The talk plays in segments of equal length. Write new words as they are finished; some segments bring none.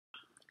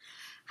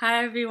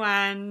Hi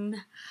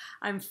everyone.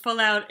 I'm full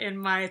out in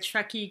my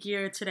Trekkie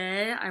gear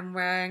today. I'm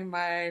wearing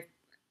my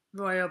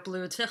royal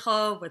blue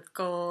tichel with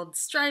gold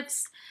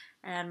stripes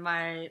and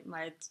my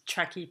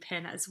Trekkie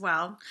pin as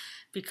well,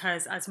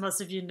 because as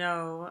most of you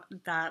know,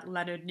 that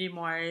Leonard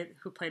Nimoy,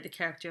 who played the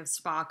character of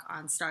Spock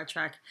on Star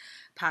Trek,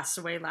 passed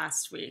away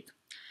last week.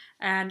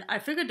 And I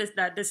figured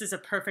that this is a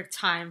perfect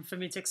time for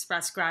me to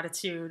express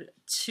gratitude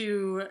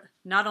to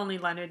not only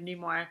Leonard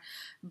Nimoy,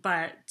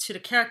 but to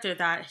the character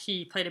that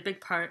he played a big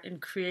part in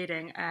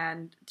creating,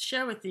 and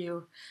share with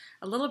you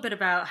a little bit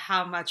about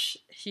how much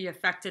he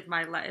affected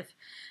my life.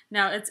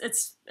 Now,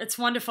 it's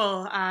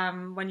wonderful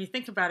when you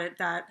think about it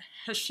that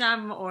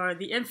Hashem, or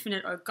the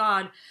Infinite, or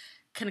God,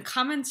 can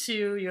come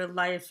into your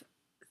life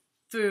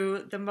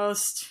through the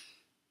most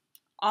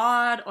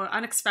odd or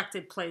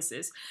unexpected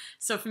places.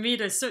 So for me,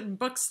 there's certain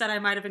books that I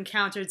might have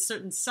encountered,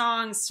 certain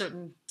songs,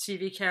 certain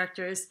TV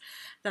characters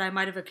that I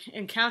might have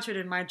encountered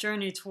in my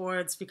journey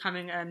towards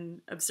becoming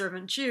an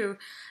observant Jew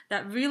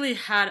that really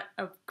had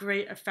a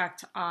great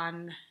effect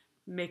on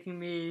making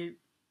me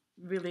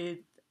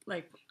really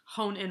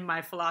hone in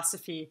my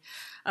philosophy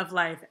of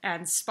life.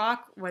 And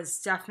Spock was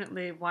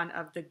definitely one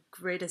of the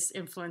greatest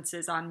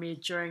influences on me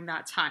during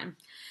that time.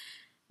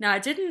 Now, I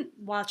didn't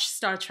watch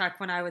Star Trek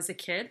when I was a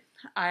kid.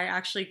 I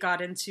actually got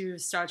into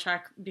Star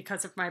Trek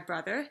because of my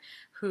brother,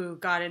 who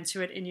got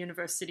into it in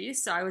university.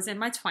 So I was in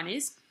my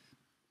 20s,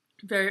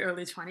 very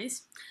early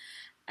 20s.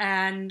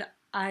 And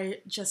I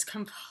just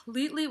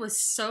completely was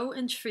so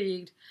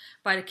intrigued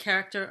by the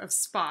character of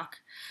Spock.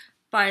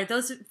 For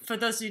those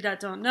of you that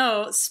don't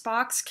know,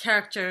 Spock's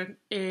character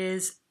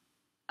is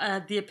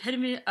the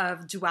epitome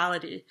of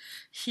duality.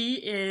 He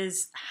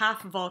is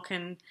half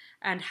Vulcan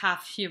and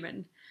half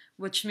human,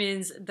 which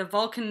means the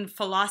Vulcan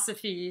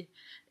philosophy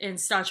in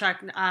Star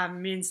Trek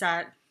means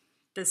that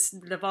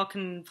the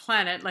Vulcan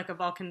planet, like a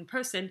Vulcan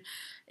person,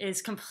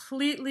 is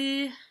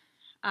completely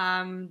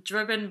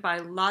driven by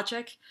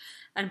logic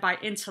and by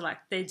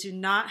intellect. They do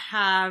not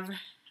have,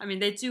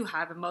 they do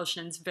have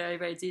emotions very,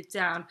 very deep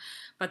down,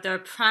 but their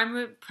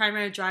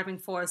primary driving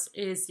force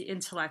is the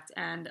intellect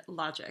and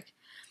logic.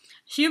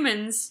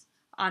 Humans,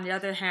 on the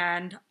other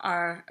hand,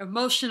 are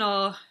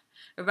emotional,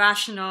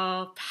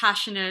 irrational,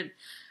 passionate.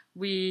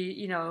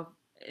 We,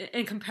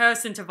 in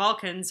comparison to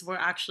Vulcans, we're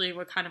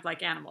kind of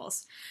like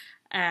animals.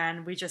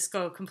 And we just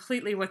go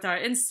completely with our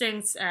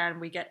instincts, and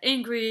we get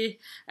angry,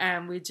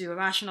 and we do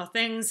irrational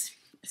things.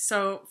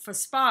 So for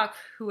Spock,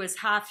 who is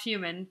half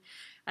human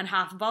and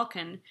half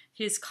Vulcan,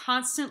 he's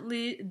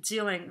constantly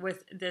dealing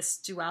with this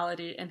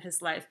duality in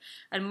his life.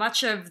 And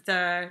much of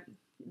the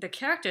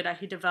character that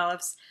he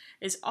develops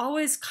is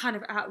always kind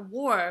of at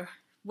war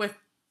with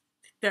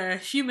the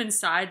human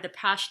side, the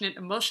passionate,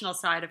 emotional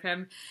side of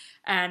him,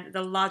 and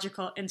the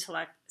logical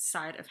intellect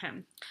side of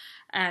him.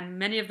 And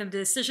many of the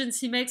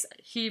decisions he makes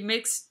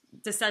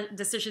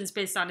decisions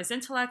based on his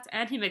intellect,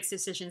 and he makes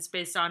decisions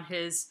based on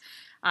his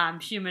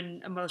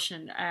human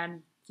emotion.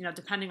 And,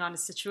 depending on the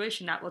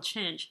situation, that will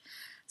change.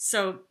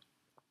 So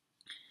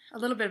a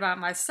little bit about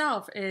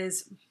myself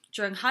is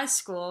during high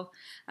school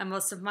and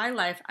most of my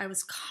life, I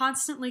was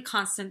constantly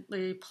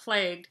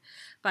plagued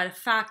by the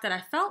fact that I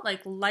felt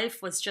like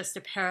life was just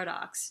a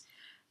paradox.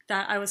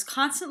 That I was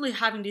constantly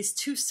having these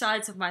two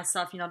sides of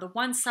myself. The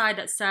one side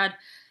that said,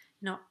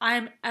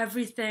 I'm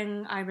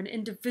everything, I'm an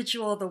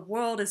individual, the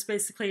world is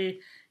basically,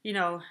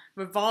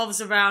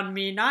 revolves around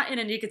me, not in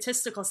an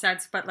egotistical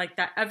sense, but like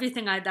that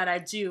everything that I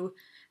do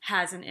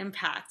has an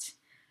impact.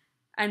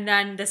 And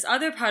then this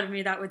other part of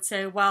me that would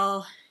say,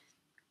 well,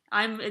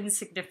 I'm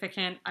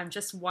insignificant, I'm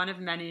just one of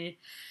many,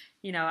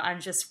 I'm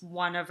just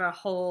one of a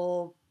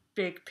whole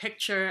big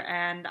picture,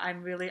 and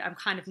I'm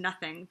kind of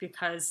nothing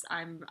because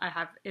I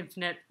have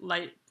infinite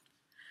light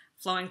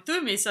flowing through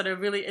me, so there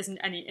really isn't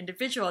any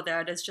individual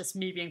there. There's just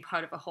me being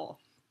part of a whole.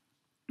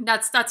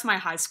 That's my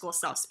high school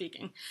self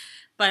speaking.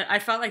 But I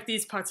felt like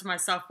these parts of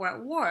myself were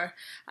at war.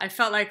 I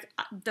felt like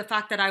the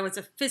fact that I was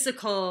a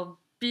physical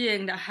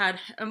being that had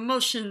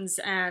emotions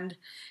and,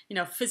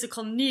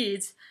 physical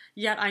needs,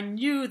 yet I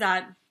knew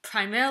that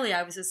primarily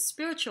I was a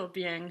spiritual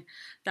being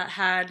that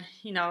had,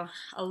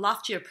 a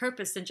loftier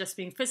purpose than just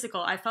being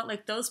physical. I felt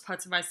like those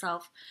parts of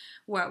myself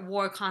were at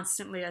war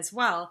constantly as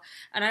well.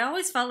 And I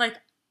always felt like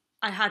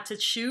I had to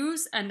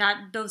choose, and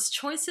that those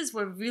choices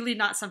were really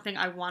not something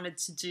I wanted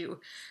to do,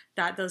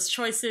 that those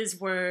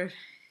choices were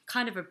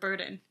kind of a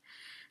burden.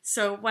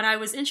 So when I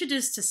was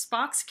introduced to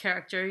Spock's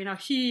character,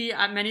 he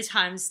at many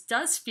times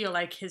does feel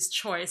like his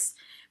choice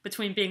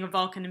between being a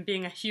Vulcan and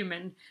being a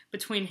human,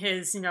 between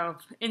his,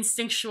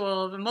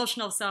 instinctual,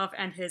 emotional self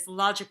and his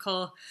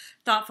logical,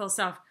 thoughtful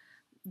self,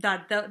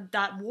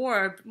 that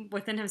war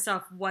within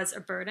himself was a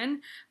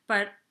burden.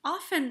 But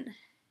often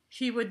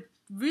he would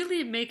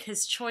really make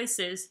his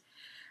choices,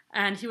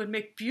 and he would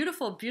make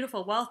beautiful,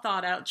 beautiful, well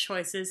thought out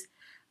choices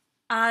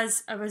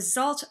as a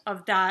result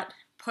of that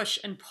push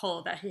and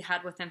pull that he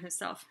had within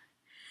himself.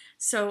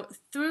 So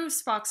through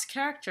Spock's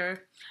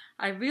character,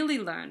 I really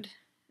learned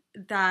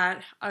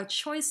that our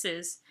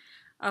choices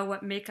are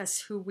what make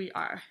us who we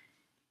are.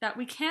 That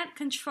we can't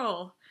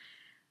control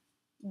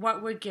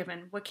what we're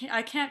given.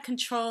 I can't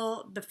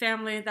control the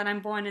family that I'm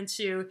born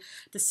into,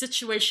 the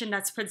situation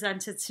that's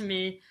presented to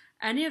me,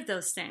 any of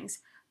those things.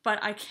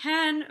 But I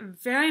can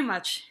very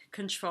much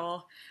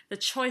control the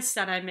choice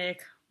that I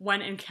make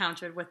when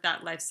encountered with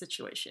that life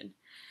situation.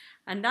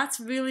 And that's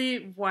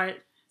really what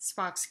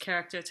Spock's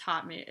character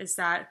taught me, is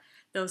that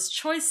those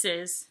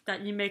choices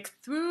that you make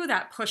through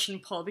that push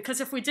and pull,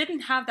 because if we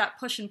didn't have that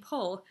push and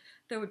pull,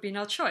 there would be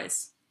no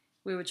choice.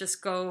 We would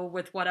just go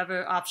with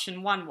whatever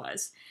option one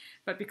was.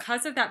 But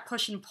because of that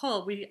push and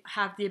pull, we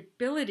have the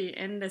ability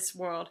in this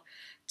world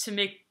to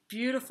make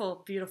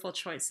beautiful, beautiful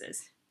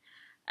choices.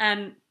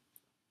 And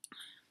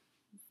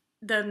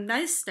the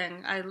nice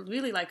thing I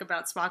really like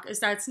about Spock is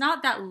that it's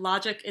not that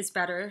logic is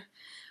better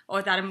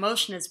or that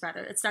emotion is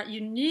better. It's that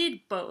you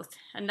need both.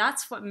 And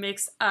that's what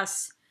makes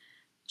us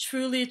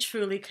truly,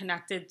 truly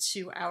connected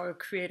to our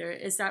creator,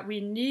 is that we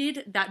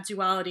need that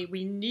duality.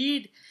 We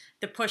need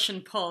the push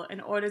and pull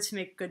in order to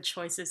make good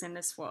choices in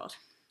this world.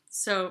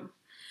 So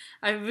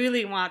I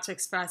really want to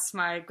express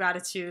my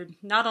gratitude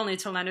not only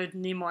to Leonard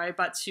Nimoy,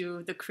 but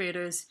to the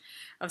creators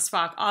of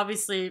Spock.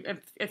 Obviously,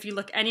 if you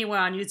look anywhere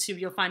on YouTube,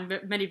 you'll find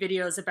many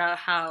videos about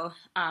how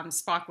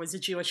Spock was a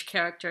Jewish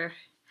character,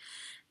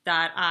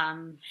 that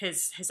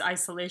his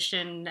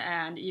isolation,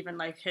 and even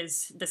like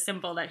the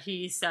symbol that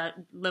he said,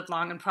 live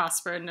long and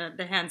prosper, and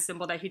the hand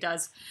symbol that he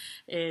does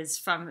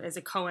is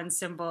a Cohen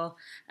symbol.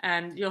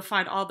 And you'll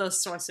find all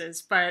those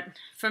sources. But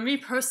for me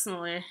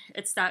personally,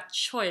 it's that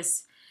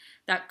choice,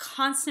 that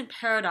constant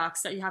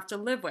paradox that you have to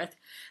live with,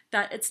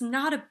 that that's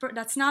not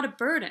a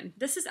burden.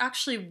 This is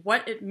actually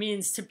what it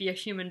means to be a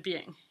human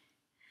being.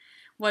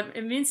 What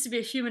it means to be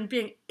a human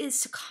being is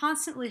to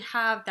constantly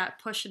have that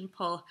push and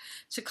pull,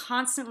 to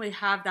constantly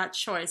have that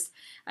choice,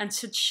 and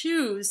to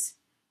choose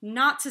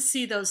not to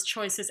see those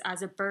choices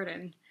as a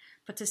burden,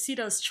 but to see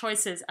those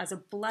choices as a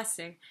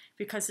blessing,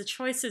 because the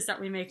choices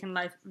that we make in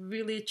life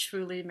really,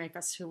 truly make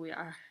us who we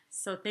are.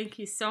 So thank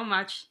you so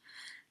much.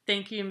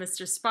 Thank you,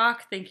 Mr. Spock.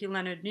 Thank you,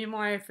 Leonard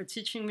Nimoy, for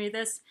teaching me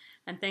this.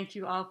 And thank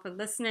you all for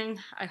listening.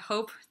 I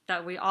hope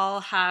that we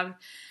all have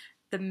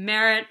the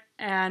merit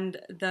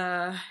and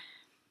the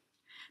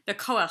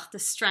koach, the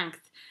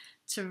strength,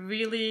 to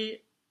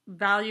really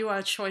value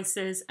our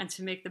choices and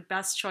to make the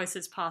best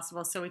choices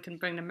possible so we can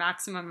bring the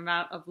maximum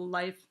amount of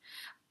life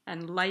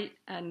and light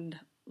and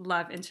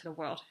love into the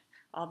world.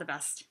 All the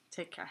best.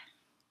 Take care.